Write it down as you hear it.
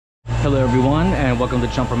Hello everyone, and welcome to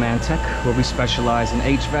Jumperman Tech, where we specialize in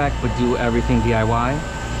HVAC but do everything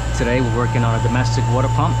DIY. Today we're working on a domestic water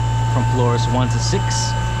pump from floors 1 to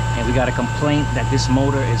 6, and we got a complaint that this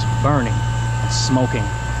motor is burning and smoking.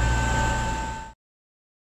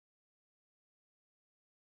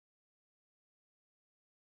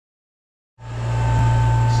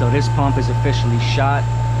 So this pump is officially shot.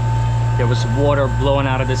 There was water blowing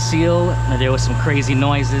out of the seal, and there was some crazy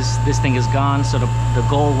noises. This thing is gone, so the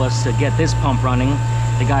goal was to get this pump running.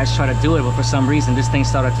 The guys tried to do it, but for some reason this thing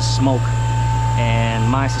started to smoke. And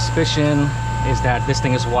my suspicion is that this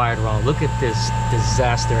thing is wired wrong. Look at this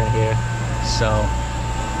disaster in here. So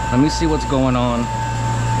let me see what's going on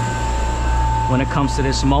when it comes to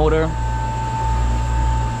this motor.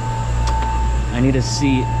 I need to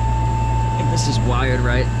see if this is wired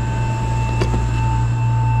right.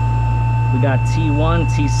 We got T1,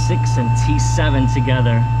 T6, and T7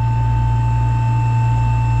 together.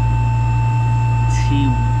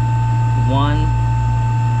 T1.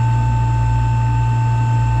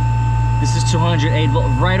 This is 208 volt.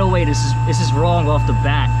 Right away, this is wrong off the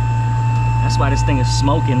bat. That's why this thing is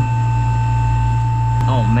smoking.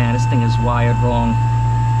 Oh man, this thing is wired wrong.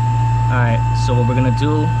 Alright, so what we're gonna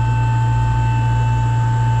do,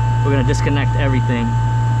 we're gonna disconnect everything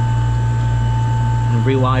and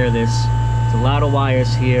rewire this. A lot of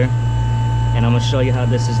wires here, and I'm gonna show you how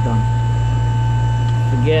this is done.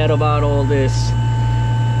 Forget about all this.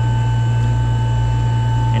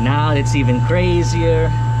 And now it's even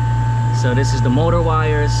crazier. So this is the motor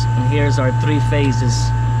wires, and here's our 3 phases.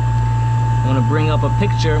 I'm gonna bring up a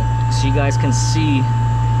picture so you guys can see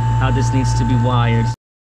how this needs to be wired.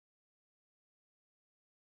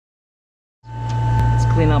 Let's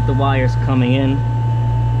clean up the wires coming in.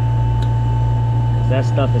 That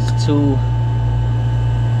stuff is too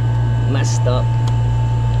messed up.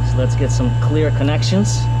 So let's get some clear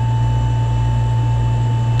connections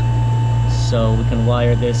so we can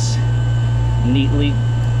wire this neatly.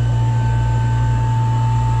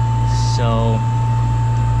 So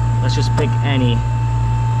let's just pick any.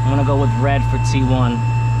 I'm gonna go with red for T1.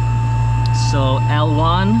 So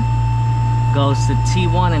L1 goes to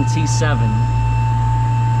T1 and T7.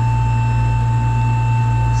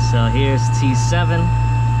 So here's T7.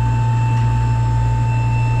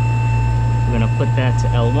 We're gonna put that to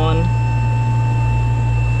L1.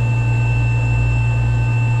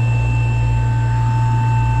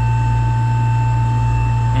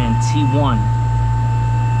 And T1.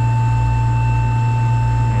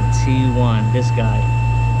 And T1, this guy.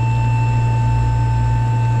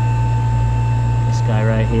 This guy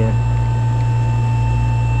right here.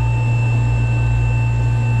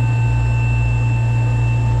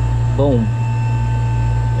 Boom.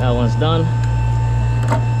 That one's done.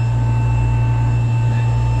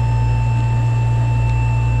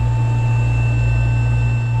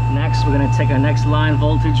 Next, we're gonna take our next line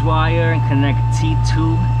voltage wire and connect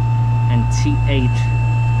T2 and T8.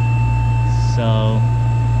 So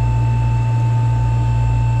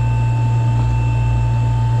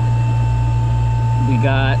we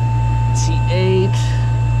got T8.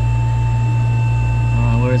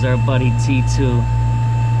 Where's our buddy T2?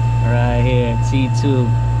 Right here, T2.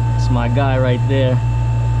 It's my guy right there.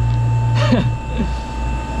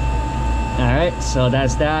 All right, so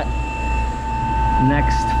that's that.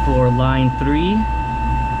 Next, for line 3,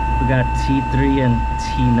 we got T3 and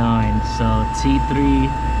T9. So T3,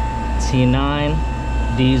 T9,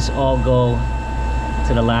 these all go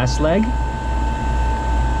to the last leg.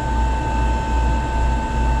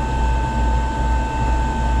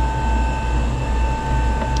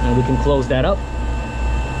 And we can close that up.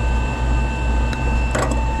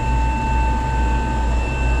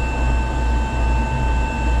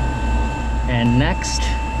 And next,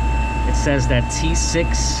 it says that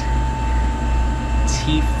T6,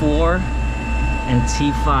 T4, and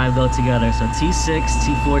T5 go together. So T6,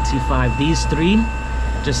 T4, T5, these 3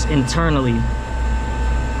 just internally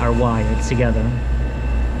are wired together.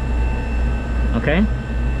 Okay?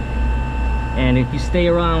 And if you stick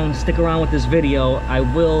around with this video, I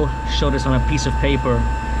will show this on a piece of paper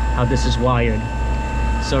how this is wired.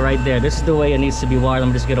 So right there, this is the way it needs to be wired.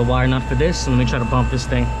 I'm just gonna get a wire nut for this, and let me try to bump this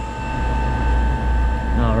thing.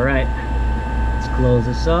 All right, let's close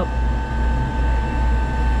this up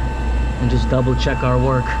and just double check our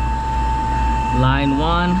work. Line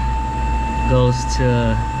 1 goes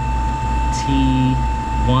to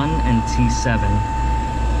T1 and T7.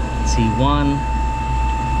 T1,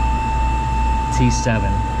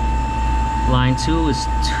 T7. Line 2 is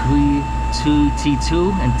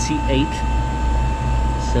T2 and T8.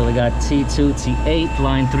 So we got T2, T8.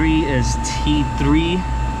 Line 3 is T3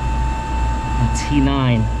 and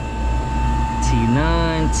T9.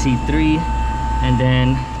 T9, T3, and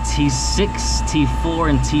then T6, T4,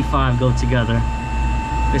 and T5 go together.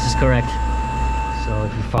 This is correct. So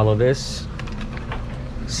if you follow this,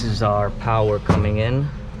 this is our power coming in.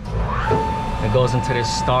 It goes into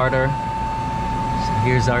this starter. So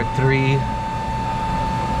here's our 3.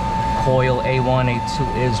 Coil A1,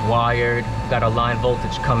 A2 is wired. Got a line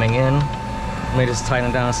voltage coming in. Let me just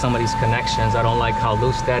tighten down some of these connections. I don't like how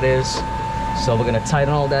loose that is. So we're gonna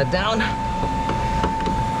tighten all that down.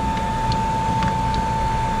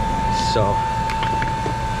 So,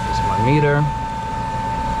 here's my meter.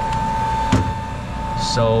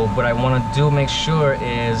 So what I wanna do, make sure,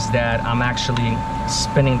 is that I'm actually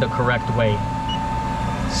spinning the correct way.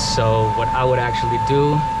 So what I would actually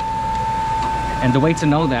do, and the way to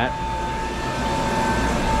know that,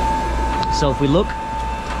 so if we look,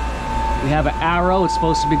 we have an arrow, it's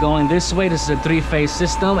supposed to be going this way. This is a 3-phase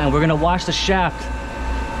system, and we're gonna wash the shaft,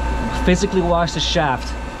 physically wash the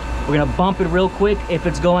shaft. We're gonna bump it real quick. If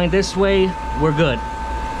it's going this way, we're good.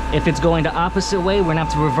 If it's going the opposite way, we're gonna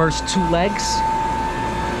have to reverse 2 legs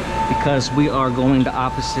because we are going the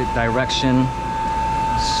opposite direction.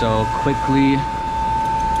 So quickly,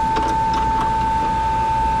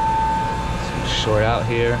 short out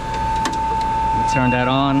here. Turn that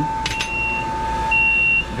on.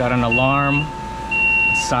 Got an alarm.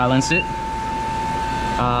 Silence it.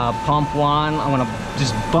 Pump 1. I'm gonna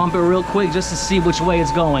just bump it real quick just to see which way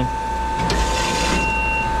it's going.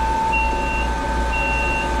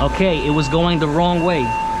 Okay, it was going the wrong way.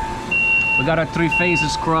 We got our 3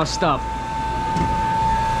 phases crossed up,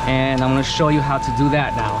 and I'm gonna show you how to do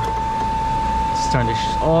that now. Let's turn this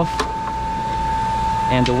off.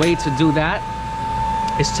 And the way to do that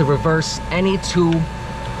is to reverse any 2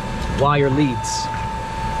 wire leads.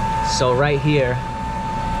 So right here,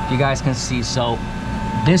 you guys can see, so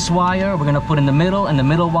this wire we're gonna put in the middle, and the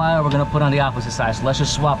middle wire we're gonna put on the opposite side. So let's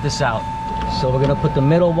just swap this out. So we're gonna put the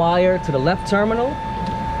middle wire to the left terminal,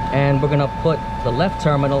 and we're gonna put the left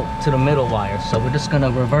terminal to the middle wire. So we're just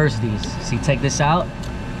gonna reverse these. See, take this out,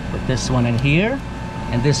 put this one in here,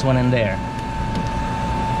 and this one in there.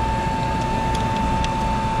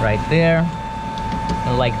 Right there.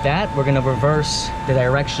 And like that, we're gonna reverse the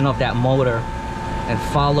direction of that motor and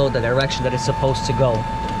follow the direction that it's supposed to go.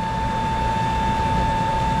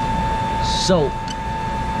 So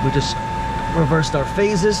we just reversed our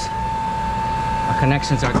phases. Our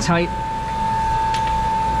connections are tight.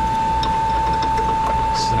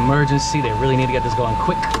 This is an emergency. They really need to get this going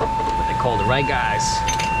quick, but they called the right guys.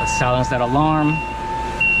 Let's silence that alarm.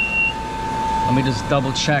 Let me just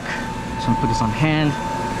double check. Just gonna put this on hand.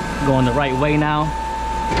 Going the right way now.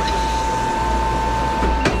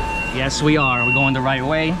 Yes, we are. We're going the right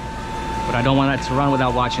way, but I don't want that to run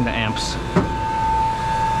without watching the amps.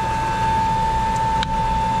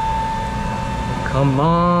 Come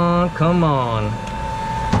on, come on.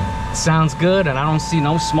 It sounds good, and I don't see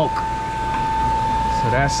no smoke. So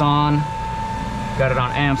that's on. Got it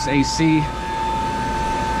on amps AC.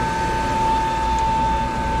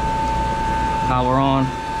 Power on.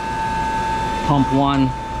 Pump 1.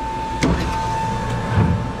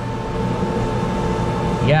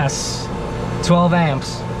 Yes, 12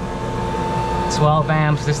 amps. 12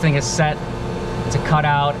 amps. This thing is set to cut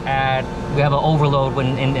out at, we have an overload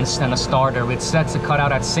in a starter. It's set to cut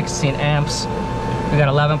out at 16 amps. We got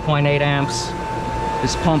 11.8 amps.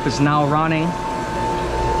 This pump is now running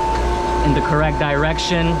in the correct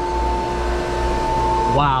direction.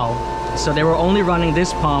 Wow. So they were only running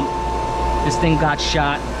this pump. This thing got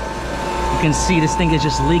shot. You can see this thing is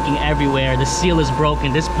just leaking everywhere. The seal is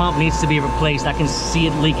broken. This pump needs to be replaced. I can see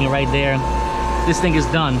it leaking right there. This thing is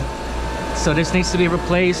done. So this needs to be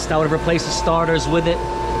replaced. I would replace the starters with it.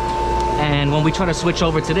 And when we try to switch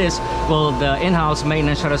over to this, well, the in-house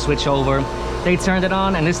maintenance tried to switch over. They turned it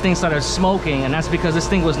on and this thing started smoking, and that's because this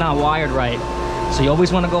thing was not wired right. So you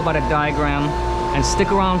always want to go by the diagram, and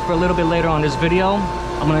stick around for a little bit later on this video.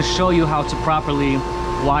 I'm going to show you how to properly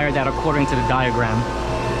wire that according to the diagram.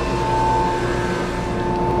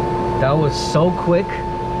 That was so quick.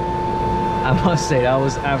 I must say, that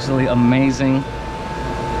was absolutely amazing.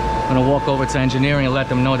 I'm gonna walk over to engineering and let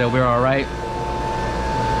them know that we're all right.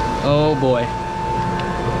 Oh boy.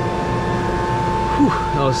 Whew,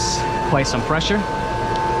 that was quite some pressure.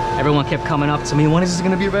 Everyone kept coming up to me, when is this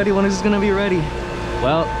gonna be ready? When is this gonna be ready?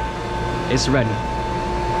 Well, it's ready.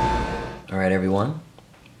 All right, everyone.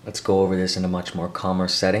 Let's go over this in a much more calmer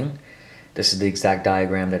setting. This is the exact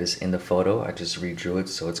diagram that is in the photo. I just redrew it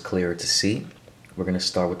so it's clearer to see. We're going to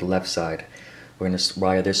start with the left side. We're going to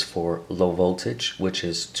wire this for low voltage, which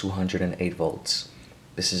is 208 volts.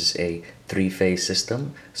 This is a 3-phase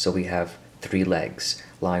system, so we have 3 legs.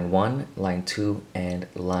 Line 1, line 2, and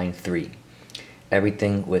line 3.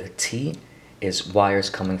 Everything with T is wires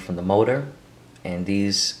coming from the motor, and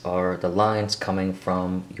these are the lines coming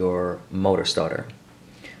from your motor starter.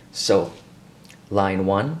 So, line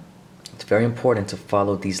 1, it's very important to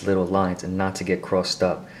follow these little lines and not to get crossed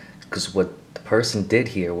up, because what the person did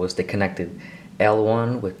here was they connected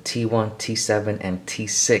L1 with T1, T7, and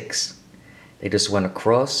T6. They just went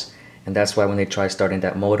across, and that's why when they tried starting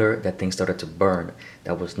that motor, that thing started to burn.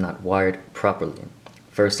 That was not wired properly.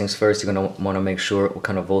 First things first, you're going to want to make sure what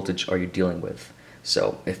kind of voltage are you dealing with.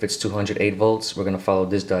 So if it's 208 volts, we're going to follow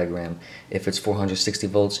this diagram. If it's 460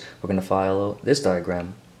 volts, we're going to follow this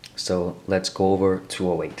diagram. So let's go over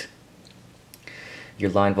 208. Your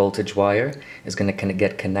line voltage wire is going to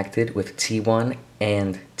get connected with T1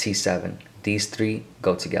 and T7. These 3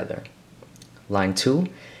 go together. Line 2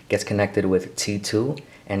 gets connected with T2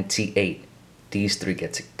 and T8. These 3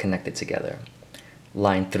 get connected together.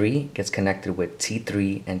 Line 3 gets connected with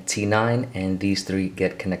T3 and T9, and these 3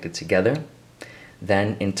 get connected together.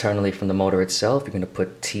 Then internally from the motor itself, you're going to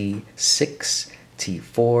put T6,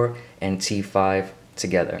 T4, and T5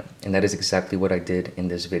 together. And that is exactly what I did in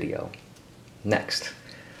this video. Next,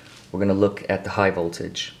 we're going to look at the high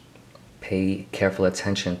voltage. Pay careful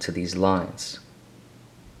attention to these lines.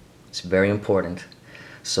 It's very important.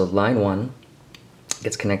 So line 1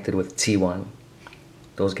 gets connected with T1.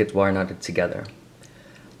 Those get wire knotted together.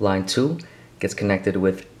 Line 2 gets connected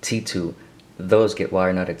with T2. Those get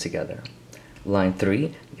wire knotted together. Line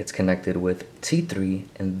 3 gets connected with T3,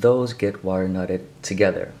 and those get wire knotted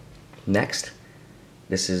together. Next,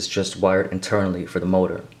 this is just wired internally for the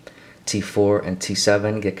motor. T4 and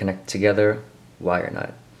T7 get connected together, wire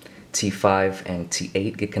knot. T5 and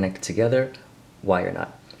T8 get connected together, wire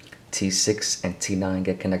knot. T6 and T9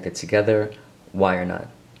 get connected together, wire knot.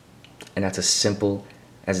 And that's as simple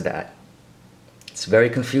as that. It's very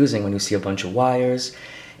confusing when you see a bunch of wires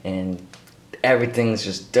and everything's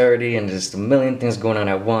just dirty and there's a million things going on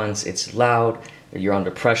at once. It's loud, you're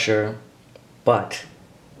under pressure, but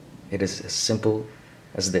it is as simple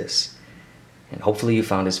as this. And hopefully you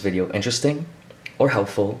found this video interesting or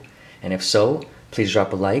helpful. And if so, please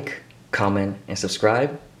drop a like, comment, and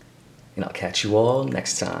subscribe. And I'll catch you all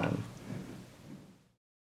next time.